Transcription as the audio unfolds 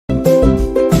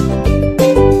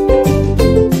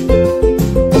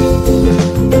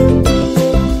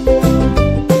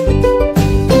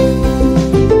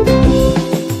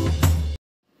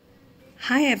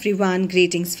everyone,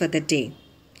 greetings for the day.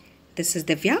 This is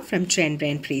Divya from Trend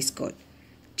Brain Preschool.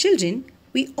 Children,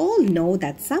 we all know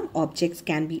that some objects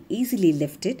can be easily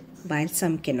lifted while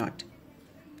some cannot.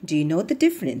 Do you know the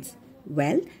difference?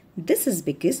 Well, this is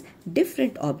because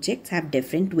different objects have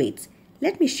different weights.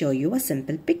 Let me show you a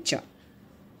simple picture.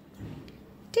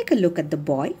 Take a look at the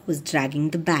boy who's dragging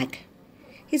the bag.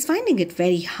 He's finding it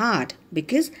very hard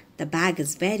because the bag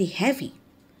is very heavy.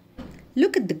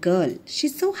 Look at the girl.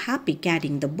 She's so happy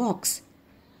carrying the box.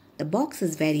 The box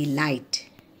is very light.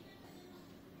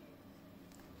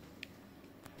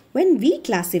 When we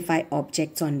classify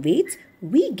objects on weights,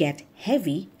 we get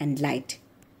heavy and light.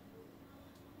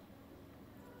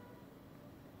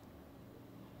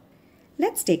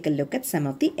 Let's take a look at some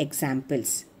of the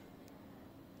examples.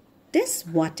 This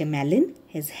watermelon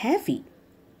is heavy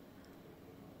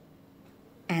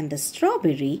and the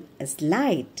strawberry is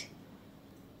light.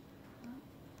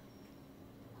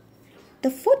 The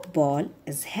football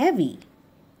is heavy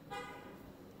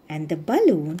and the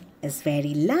balloon is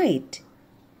very light.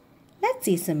 Let's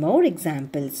see some more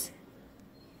examples.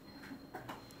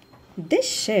 This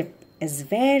ship is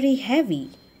very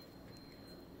heavy.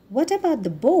 What about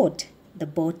the boat? The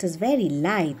boat is very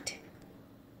light.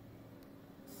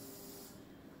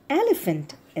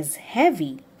 Elephant is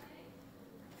heavy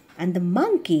and the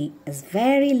monkey is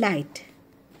very light.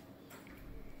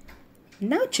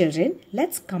 Now children,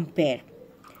 let's compare.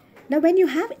 Now when you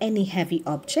have any heavy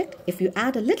object, if you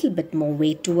add a little bit more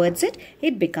weight towards it,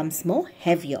 it becomes more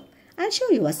heavier. I'll show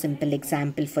you a simple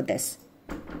example for this.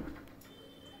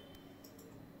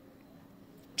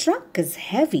 Truck is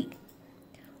heavy.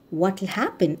 What will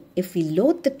happen if we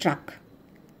load the truck?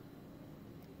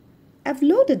 I've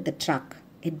loaded the truck.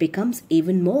 It becomes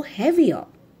even more heavier.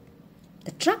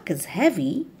 The truck is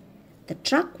heavy. The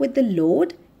truck with the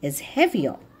load is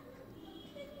heavier.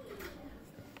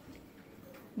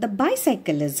 The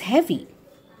bicycle is heavy.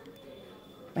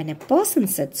 When a person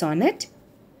sits on it,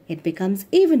 it becomes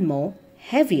even more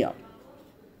heavier.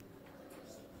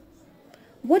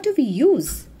 What do we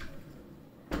use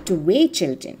to weigh,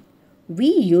 children? We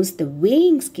use the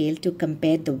weighing scale to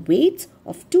compare the weights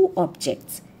of two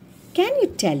objects. Can you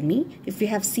tell me if you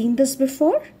have seen this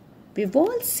before? We've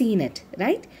all seen it,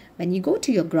 right? When you go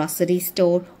to your grocery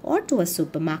store or to a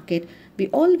supermarket, we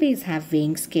always have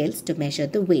weighing scales to measure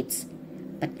the weights.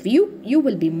 But you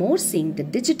will be more seeing the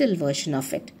digital version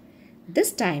of it.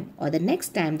 This time or the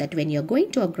next time that when you're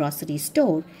going to a grocery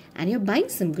store and you're buying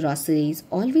some groceries,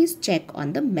 always check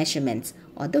on the measurements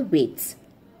or the weights.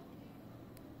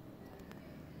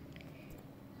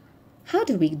 How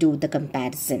do we do the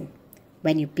comparison?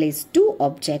 When you place two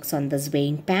objects on this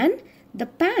weighing pan, the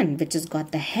pan which has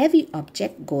got the heavy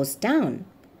object goes down.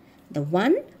 The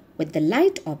one with the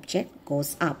light object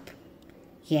goes up.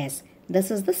 Yes, this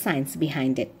is the science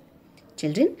behind it.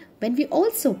 Children, when we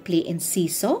also play in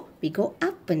seesaw, we go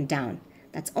up and down.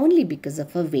 That's only because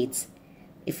of our weights.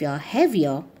 If you are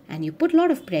heavier and you put a lot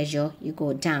of pressure, you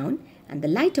go down and the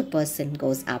lighter person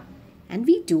goes up. And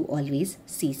we do always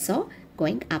seesaw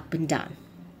going up and down.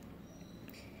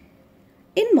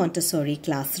 In Montessori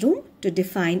classroom, to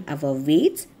define our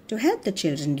weights, to help the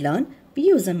children learn, we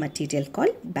use a material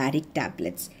called Barrick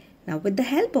tablets. Now with the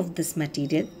help of this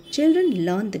material, children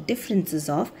learn the differences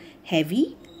of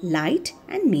heavy, light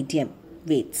and medium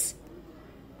weights.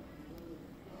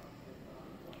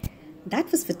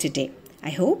 That was for today.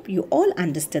 I hope you all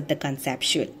understood the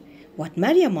conceptual. What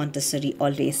Maria Montessori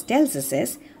always tells us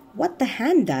is, what the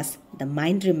hand does, the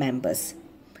mind remembers.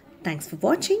 Thanks for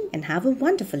watching and have a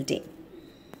wonderful day.